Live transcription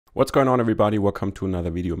What's going on, everybody? Welcome to another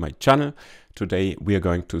video on my channel. Today we are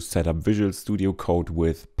going to set up Visual Studio Code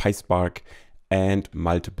with PySpark and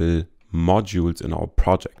multiple modules in our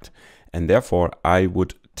project. And therefore I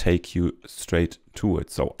would take you straight to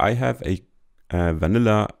it. So I have a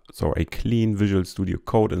a clean Visual Studio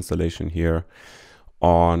Code installation here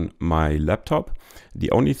on my laptop.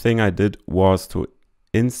 The only thing I did was to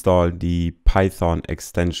install the Python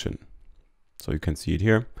extension. So you can see it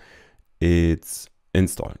here. It's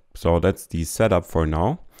installed. So that's the setup for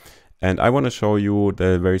now. And I want to show you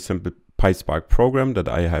the very simple PySpark program that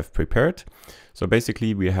I have prepared. So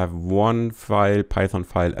basically we have one file, Python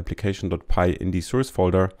file application.py in the source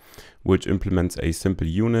folder, which implements a simple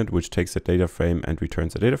unit, which takes a data frame and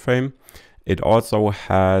returns a data frame. It also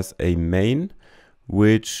has a main,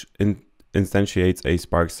 which instantiates a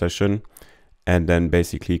Spark session and then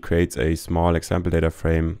basically creates a small example data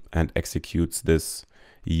frame and executes this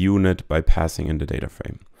unit by passing in the data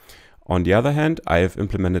frame. On the other hand, I have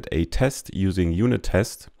implemented a test using unit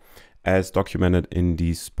test as documented in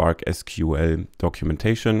the Spark SQL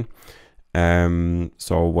documentation.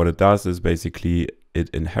 So what it does is basically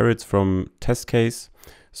it inherits from test case,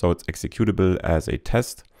 so it's executable as a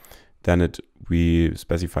test. Then we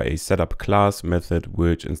specify a setup class method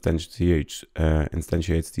which instantiates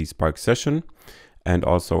the Spark session, and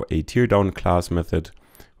also a teardown class method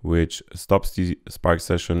which stops the Spark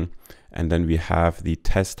session. And then we have the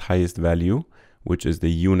test highest value, which is the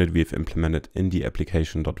unit we've implemented in the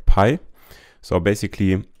application.py. So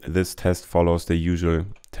basically this test follows the usual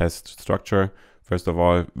test structure. First of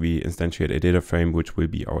all, we instantiate a data frame, which will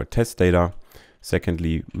be our test data.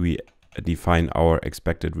 Secondly, we define our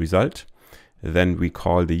expected result. Then we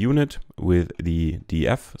call the unit with the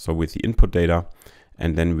df, so with the input data.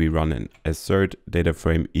 And then we run an assert data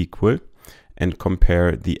frame equal and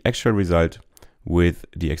compare the actual result with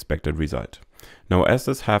the expected result. Now, as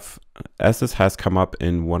this has come up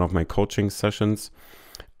in one of my coaching sessions,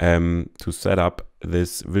 to set up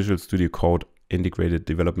this Visual Studio Code integrated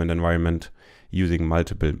development environment using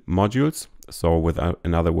multiple modules. So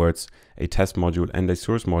in other words, a test module and a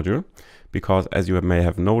source module, because as you may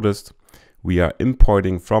have noticed, we are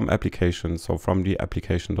importing from application. So from the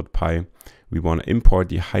application.py, we want to import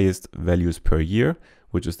the highest values per year,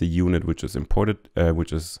 which is the unit which is imported,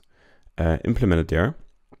 implemented there,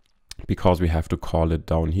 because we have to call it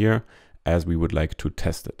down here as we would like to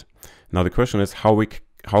test it. Now the question is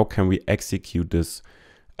how can we execute this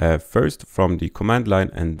first from the command line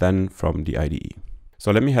and then from the IDE.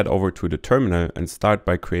 So let me head over to the terminal and start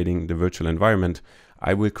by creating the virtual environment.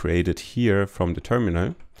 I will create it here from the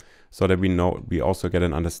terminal so that we also get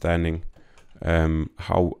an understanding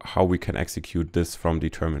how we can execute this from the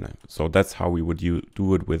terminal. So that's how we would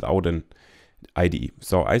do it without an IDE.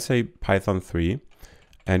 So I say Python 3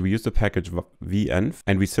 and we use the package venv,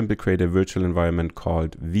 and we simply create a virtual environment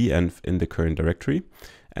called venv in the current directory.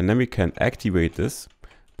 And then we can activate this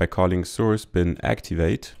by calling source bin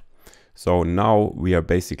activate. So now we are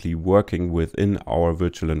basically working within our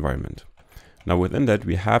virtual environment. Now within that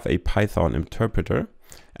we have a Python interpreter,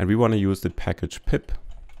 and we want to use the package pip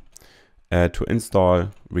to install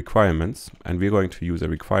requirements, and we're going to use a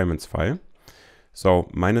requirements file. So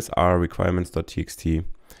 -r requirements.txt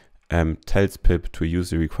tells pip to use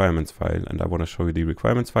the requirements file, and I want to show you the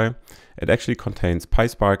requirements file. It actually contains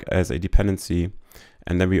PySpark as a dependency,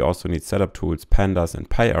 and then we also need setup tools, pandas and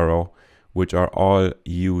pyarrow, which are all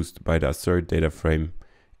used by the assert data frame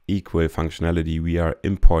equal functionality we are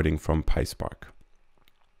importing from PySpark.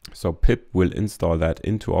 So pip will install that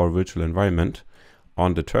into our virtual environment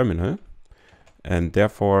on the terminal, and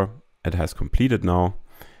therefore it has completed now,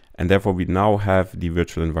 and therefore we now have the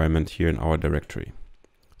virtual environment here in our directory.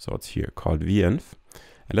 So it's here called venv,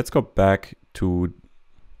 and let's go back to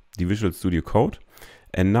the Visual Studio Code,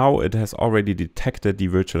 and now it has already detected the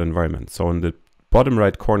virtual environment. So in the bottom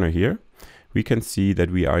right corner here, we can see that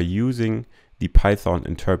we are using the Python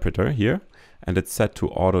interpreter here, and it's set to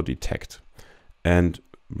auto detect. And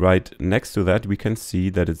right next to that, we can see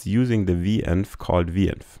that it's using the venv called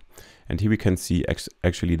venv. And here we can see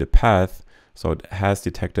actually the path. So it has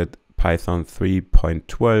detected Python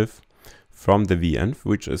 3.12 from the venv,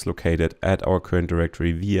 which is located at our current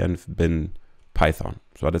directory venv bin Python.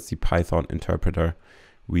 So that's the Python interpreter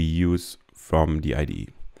we use from the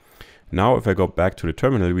IDE. Now, if I go back to the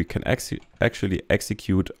terminal, we can actually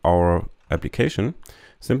execute our application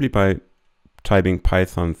simply by typing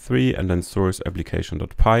Python 3 and then source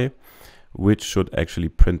application.py, which should actually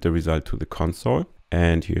print the result to the console.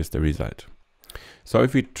 And here's the result. So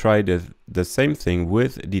if we try the same thing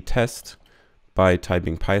with the test by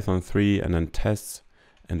typing Python 3 and then tests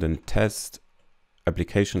and then test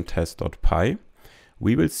application test.py,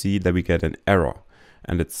 we will see that we get an error,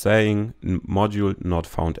 and it's saying module not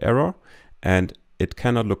found error, and it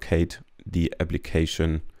cannot locate the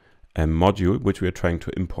application module which we are trying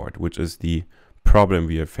to import, which is the problem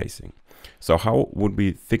we are facing. So how would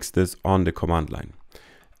we fix this on the command line?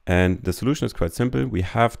 And the solution is quite simple. We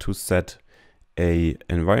have to set a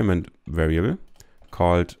environment variable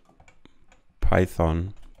called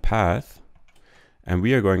Python path, and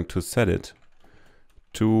we are going to set it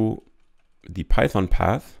to the Python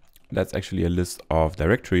path. That's actually a list of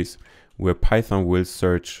directories where Python will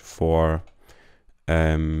search for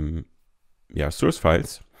source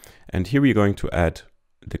files. And here we're going to add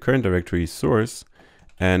the current directory source,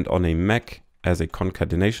 and on a Mac as a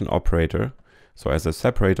concatenation operator, so as a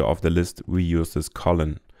separator of the list, we use this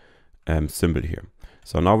colon symbol here.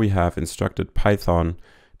 So now we have instructed Python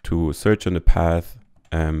to search in the path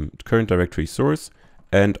current directory source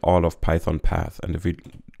and all of Python path. And if we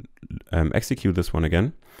execute this one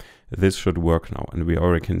again, this should work now. And we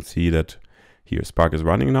already can see that here Spark is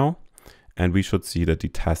running now, and we should see that the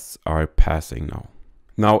tests are passing now.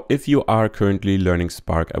 Now, if you are currently learning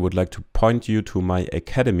Spark, I would like to point you to my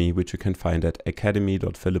academy, which you can find at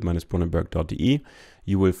academy.philipp-brunenberg.de.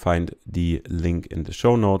 You will find the link in the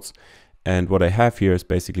show notes. And what I have here is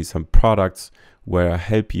basically some products where I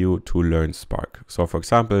help you to learn Spark. So for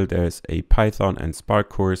example, there's a Python and Spark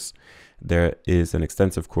course. There is an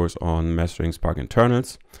extensive course on mastering Spark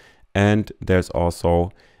internals. And there's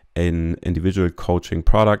also an individual coaching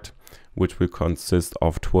product, which will consist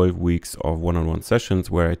of 12 weeks of one-on-one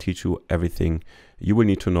sessions where I teach you everything you will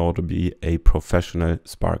need to know to be a professional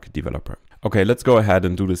Spark developer. Okay, let's go ahead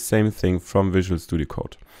and do the same thing from Visual Studio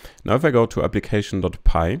Code. Now, if I go to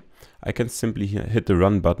application.py, I can simply hit the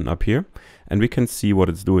run button up here, and we can see what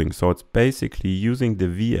it's doing. So it's basically using the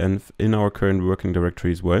venv in our current working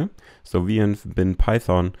directory as well. So venv bin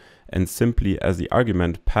Python, and simply as the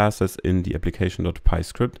argument passes in the application.py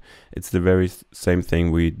script. It's the very same thing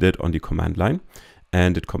we did on the command line,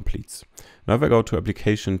 and it completes. Now if I go to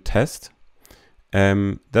application test,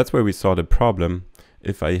 that's where we saw the problem.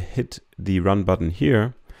 If I hit the run button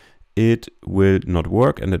here, it will not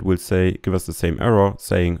work, and it will say, give us the same error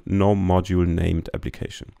saying no module named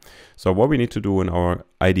application. So what we need to do in our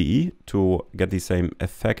IDE to get the same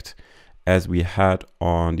effect as we had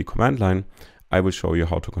on the command line, I will show you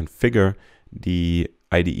how to configure the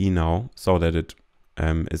IDE now so that it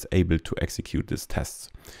is able to execute these tests.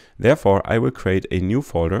 Therefore, I will create a new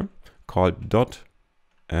folder called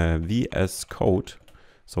 .vscode.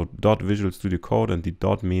 So .Visual Studio Code, and the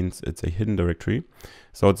dot means it's a hidden directory.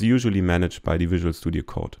 So it's usually managed by the Visual Studio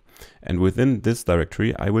Code. And within this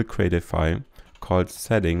directory, I will create a file called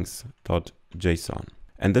settings.json.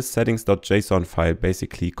 And this settings.json file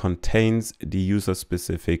basically contains the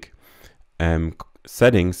user-specific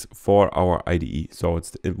settings for our IDE. So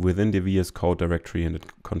it's within the VS Code directory, and it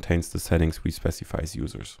contains the settings we specify as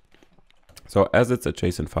users. So as it's a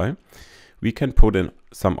JSON file, we can put in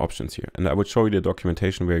some options here, and I will show you the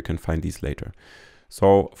documentation where you can find these later.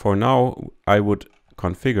 So for now, I would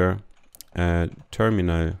configure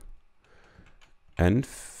terminal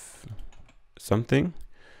env something.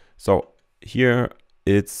 So here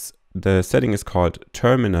it's the setting is called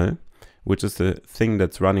terminal, which is the thing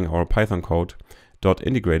that's running our Python code,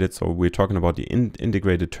 .integrated. So we're talking about the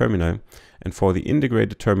integrated terminal. And for the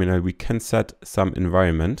integrated terminal, we can set some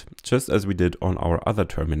environment, just as we did on our other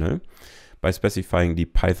terminal, by specifying the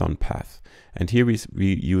Python path. And here we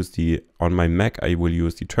use the, on my Mac, I will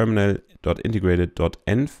use the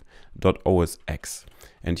terminal.integrated.env.osx.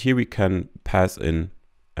 And here we can pass in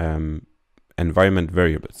environment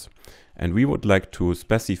variables. And we would like to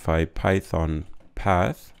specify Python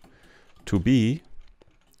path to be,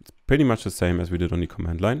 it's pretty much the same as we did on the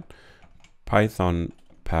command line, Python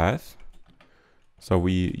path. So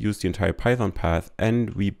we use the entire Python path,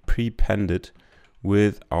 and we prepend it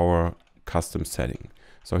with our custom setting.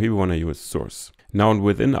 So here we want to use source. Now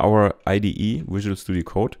within our IDE, Visual Studio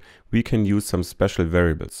Code, we can use some special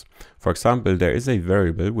variables. For example, there is a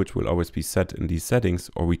variable which will always be set in these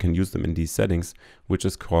settings, or we can use them in these settings, which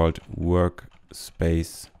is called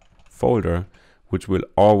workspace folder, which will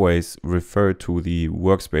always refer to the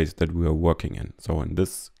workspace that we are working in. So in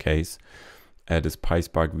this case, this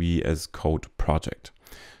PySpark VS Code project.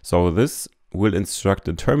 So this will instruct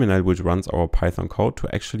the terminal which runs our Python code to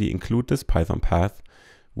actually include this Python path,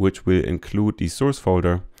 which will include the source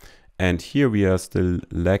folder. And here we are still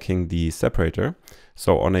lacking the separator.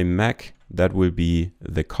 So on a Mac, that will be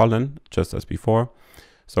the colon, just as before.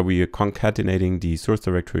 So we are concatenating the source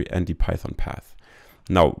directory and the Python path.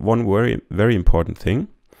 Now, one very important thing,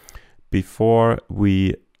 before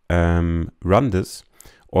we run this,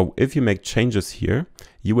 or if you make changes here,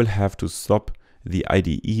 you will have to stop the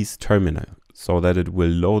IDE's terminal so that it will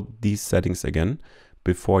load these settings again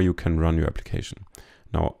before you can run your application.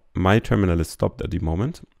 Now, my terminal is stopped at the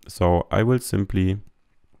moment, so I will simply,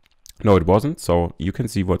 no, it wasn't. So you can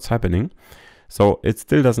see what's happening. So it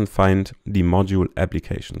still doesn't find the module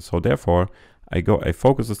application. So therefore I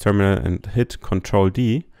focus this terminal and hit Control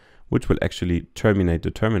D, which will actually terminate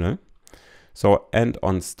the terminal. So, and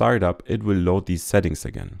on startup, it will load these settings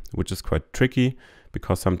again, which is quite tricky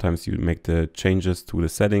because sometimes you make the changes to the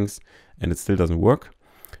settings and it still doesn't work.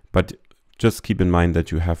 But just keep in mind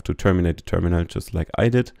that you have to terminate the terminal just like I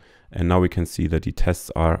did. And now we can see that the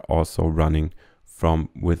tests are also running from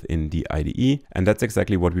within the IDE. And that's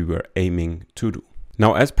exactly what we were aiming to do.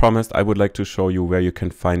 Now, as promised, I would like to show you where you can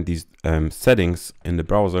find these settings in the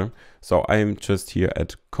browser. So I am just here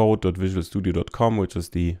at code.visualstudio.com, which is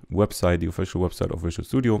the website, the official website of Visual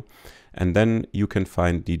Studio. And then you can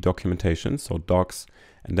find the documentation, so docs,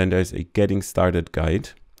 and then there's a getting started guide.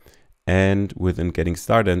 And within getting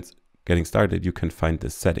started, you can find the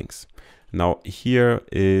settings. Now here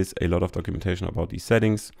is a lot of documentation about these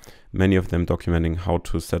settings, many of them documenting how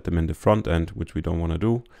to set them in the front end, which we don't want to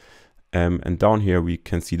do. And down here we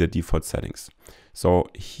can see the default settings. So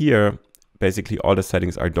here basically all the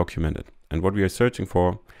settings are documented, and what we are searching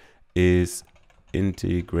for is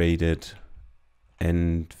integrated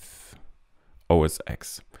venv OS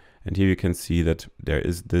X. And here you can see that there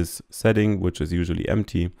is this setting which is usually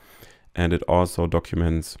empty, and it also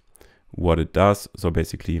documents what it does. So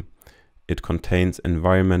basically it contains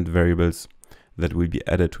environment variables that will be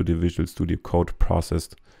added to the Visual Studio Code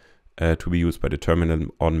processed to be used by the terminal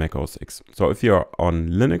on Mac OS X. So if you're on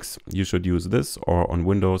Linux, you should use this, or on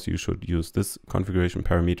Windows, you should use this configuration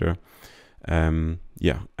parameter.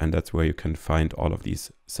 Yeah, and that's where you can find all of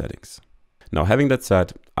these settings. Now, having that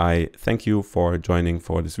said, I thank you for joining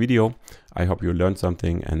for this video. I hope you learned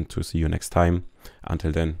something, and to see you next time.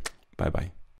 Until then, bye-bye.